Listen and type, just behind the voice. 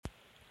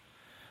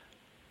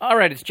All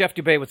right, it's Jeff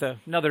Dubay with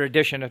another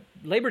edition, a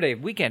Labor Day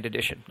weekend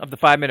edition of the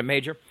 5-Minute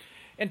Major.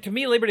 And to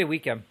me, Labor Day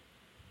weekend,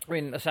 I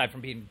mean, aside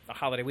from being a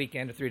holiday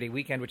weekend, a 3-day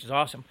weekend, which is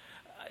awesome,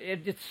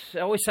 it's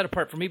always set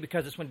apart for me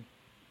because it's when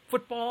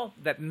football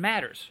that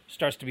matters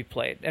starts to be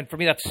played. And for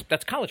me,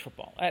 that's college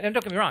football. And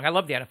don't get me wrong, I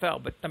love the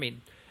NFL, but I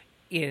mean,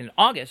 in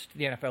August,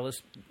 the NFL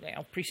is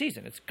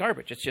preseason. It's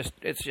garbage. It's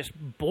just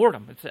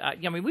boredom.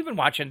 We've been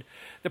watching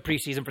the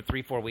preseason for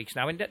 3-4 weeks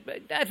now, and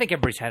I think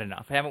everybody's had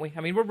enough, haven't we?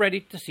 I mean, we're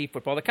ready to see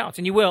football that counts,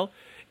 and you will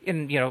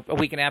in a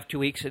week and a half, 2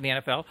 weeks in the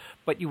NFL,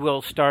 but you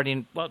will start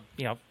in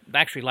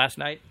actually last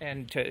night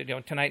and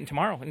tonight and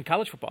tomorrow in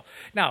college football.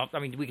 Now, I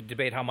mean, we could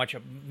debate how much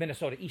a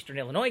Minnesota Eastern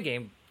Illinois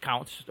game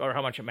counts or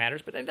how much it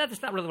matters, but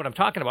that's not really what I'm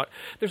talking about.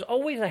 There's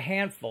always a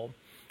handful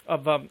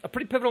of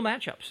pretty pivotal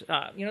matchups.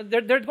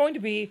 They're going to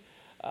be.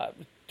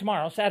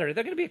 Tomorrow, Saturday, there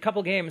are going to be a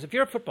couple games. If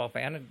you're a football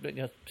fan,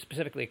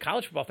 specifically a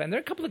college football fan, there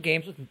are a couple of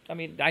games with,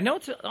 I know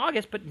it's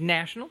August, but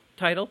national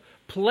title,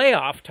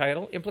 playoff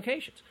title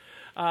implications.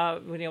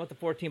 With the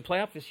 14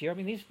 playoff this year, I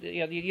mean, these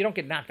you don't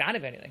get knocked out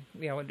of anything,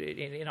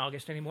 in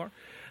August anymore.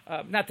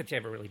 Not that you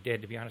ever really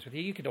did, to be honest with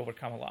you. You could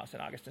overcome a loss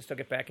in August and still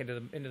get back into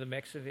the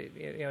mix of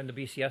in the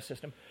BCS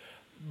system.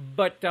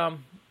 But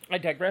I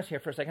digress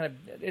here for a second.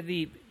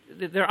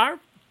 There are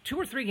two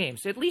or three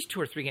games, at least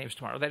 2 or 3 games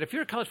tomorrow, that if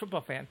you're a college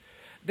football fan,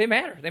 they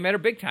matter. They matter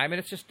big time, and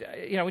it's just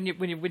when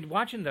you're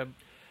watching the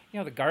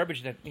the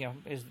garbage that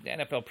is the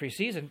NFL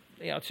preseason.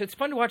 It's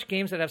fun to watch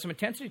games that have some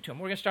intensity to them.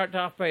 We're going to start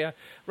off by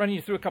running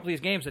you through a couple of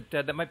these games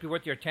that might be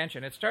worth your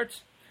attention. It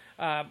starts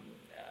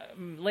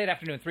late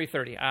afternoon,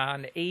 3:30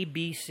 on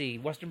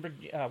ABC. West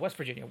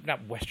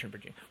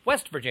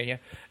Virginia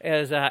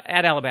is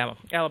at Alabama.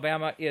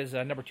 Alabama is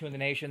number 2 in the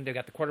nation. They've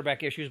got the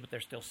quarterback issues, but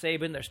they're still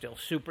Saban. They're still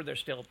super. They're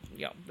still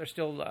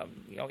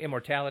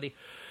immortality.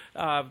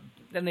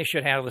 Then they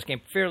should handle this game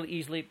fairly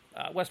easily.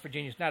 West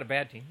Virginia's not a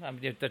bad team.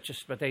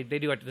 But they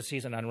do enter the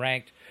season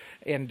unranked,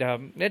 and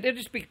it'd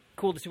just be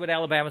cool to see what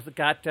Alabama's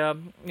got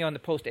in the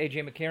post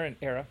A.J. McCarron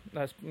era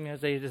as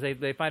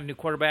they find a new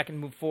quarterback and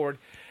move forward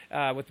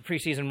with the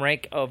preseason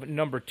rank of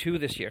number 2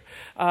 this year.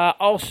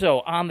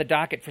 Also on the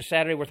docket for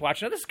Saturday, worth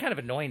watching. Now this is kind of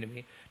annoying to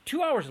me.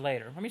 2 hours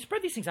later,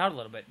 spread these things out a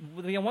little bit.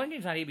 One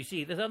game's on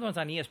ABC, the other one's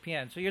on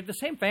ESPN. So you're the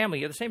same family,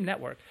 you're the same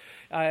network.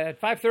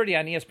 At 5:30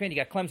 on ESPN, you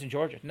got Clemson,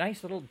 Georgia.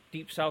 Nice little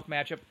deep South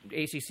matchup,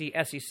 ACC,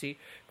 SEC.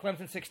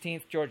 Clemson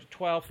 16th, Georgia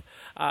 12th.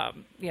 I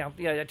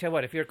tell you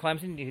what, if you're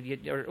Clemson,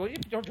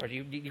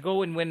 you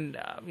go and win,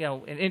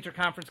 an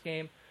interconference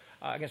game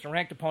against a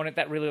ranked opponent.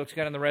 That really looks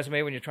good on the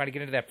resume when you're trying to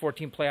get into that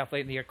 14 playoff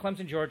late in the year.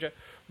 Clemson, Georgia,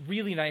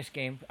 really nice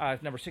game.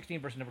 Number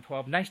 16 versus number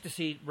 12. Nice to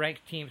see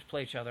ranked teams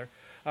play each other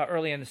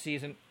early in the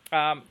season.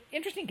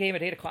 Interesting game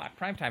at 8 o'clock,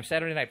 primetime,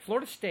 Saturday night.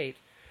 Florida State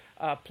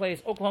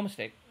plays Oklahoma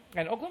State.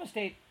 And Oklahoma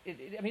State,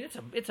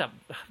 it's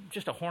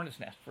just a hornet's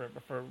nest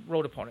for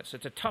road opponents.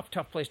 It's a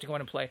tough place to go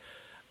in and play.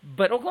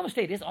 But Oklahoma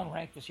State is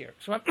unranked this year,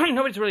 so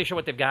nobody's really sure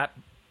what they've got.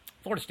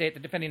 Florida State, the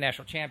defending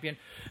national champion,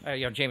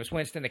 Jameis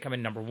Winston, they come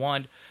in number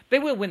 1. They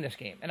will win this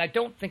game, and I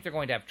don't think they're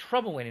going to have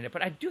trouble winning it,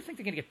 but I do think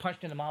they're going to get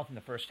punched in the mouth in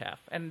the first half.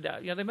 And,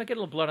 they might get a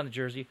little blood on the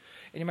jersey,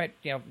 and you might,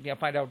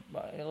 find out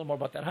a little more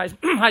about that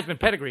Heisman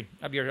pedigree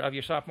of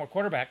your sophomore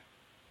quarterback,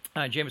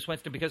 Jameis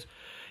Winston, because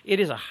it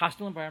is a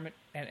hostile environment,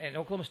 and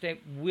Oklahoma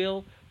State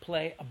will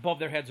play above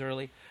their heads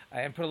early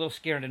and put a little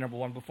scare into number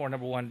 1 before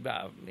number 1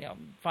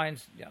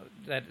 finds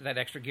that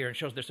extra gear and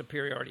shows their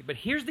superiority. But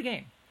here's the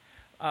game.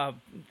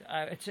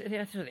 It's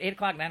an 8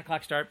 o'clock, 9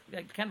 o'clock start,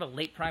 kind of a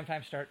late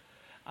primetime start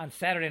on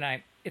Saturday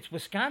night. It's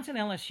Wisconsin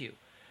LSU.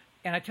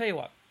 And I tell you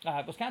what,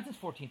 Wisconsin's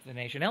 14th in the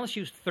nation.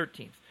 LSU's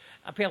 13th.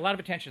 I pay a lot of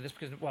attention to this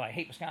because, I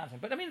hate Wisconsin.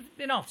 But,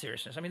 in all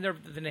seriousness, they're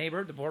the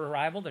neighbor, the border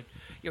rival. They're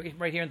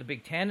right here in the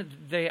Big Ten.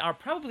 They are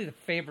probably the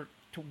favorite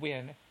to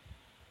win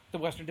the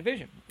Western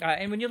Division.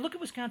 And when you look at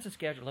Wisconsin's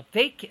schedule,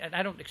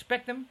 I don't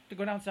expect them to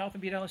go down south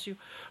and beat LSU.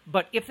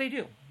 But if they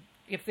do,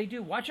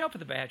 watch out for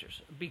the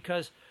Badgers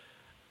because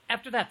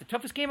after that, the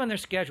toughest game on their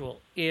schedule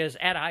is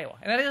at Iowa.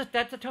 And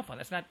that's a tough one.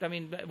 That's not,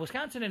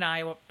 Wisconsin and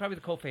Iowa, probably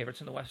the co-favorites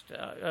in the West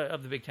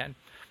of the Big Ten.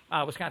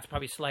 Wisconsin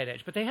probably a slight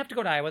edge. But they have to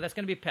go to Iowa. That's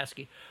going to be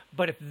pesky.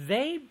 But if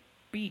they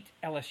beat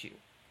LSU,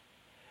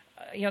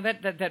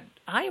 that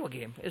Iowa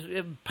game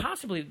is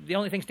possibly the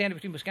only thing standing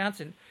between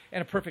Wisconsin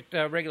and a perfect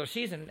regular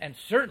season and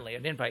certainly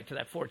an invite to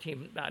that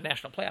 4-team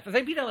national playoff. If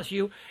they beat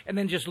LSU and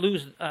then just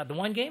lose the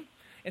one game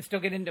and still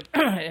get into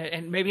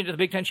and maybe into the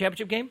Big Ten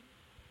championship game,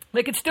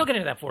 they could still get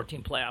into that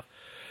 14 playoff.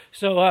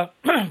 So,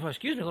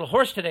 excuse me, a little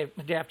hoarse today,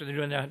 the day after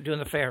they're doing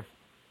the fair.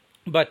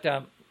 But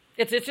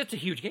it's a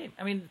huge game.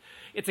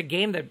 It's a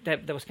game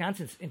that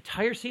Wisconsin's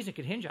entire season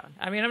could hinge on.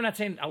 I'm not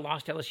saying a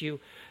loss to LSU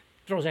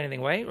throws anything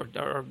away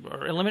or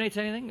eliminates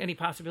any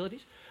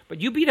possibilities.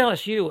 But you beat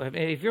LSU.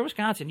 If you're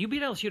Wisconsin, you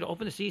beat LSU to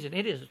open the season.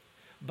 It is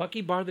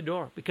Bucky bar the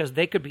door because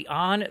they could be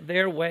on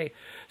their way.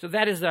 So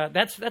that's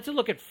a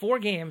look at 4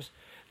 games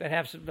that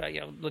have some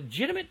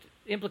legitimate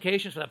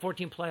implications for that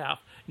 14 playoff.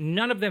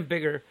 None of them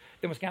bigger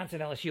than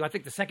Wisconsin and LSU. I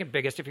think the second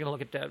biggest, if you're going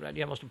to look at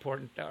the most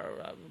important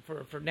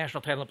for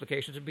national title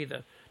implications, would be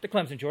the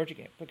Clemson Georgia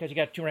game, because you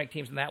got two ranked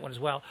teams in that one as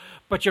well.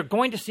 But you're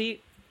going to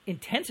see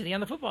intensity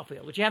on the football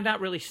field, which you have not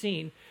really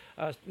seen,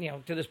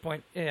 to this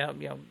point,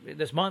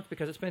 this month,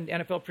 because it's been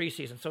NFL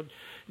preseason. So,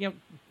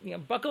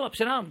 buckle up,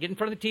 sit down, get in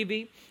front of the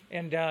TV,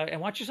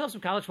 and watch yourself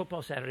some college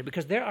football Saturday,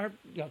 because there are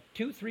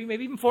 2, 3,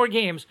 maybe even 4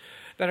 games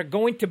that are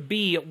going to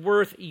be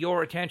worth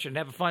your attention.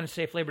 Have a fun,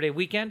 safe Labor Day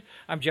weekend.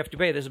 I'm Jeff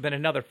Dubay. This has been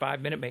another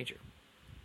 5-Minute Major.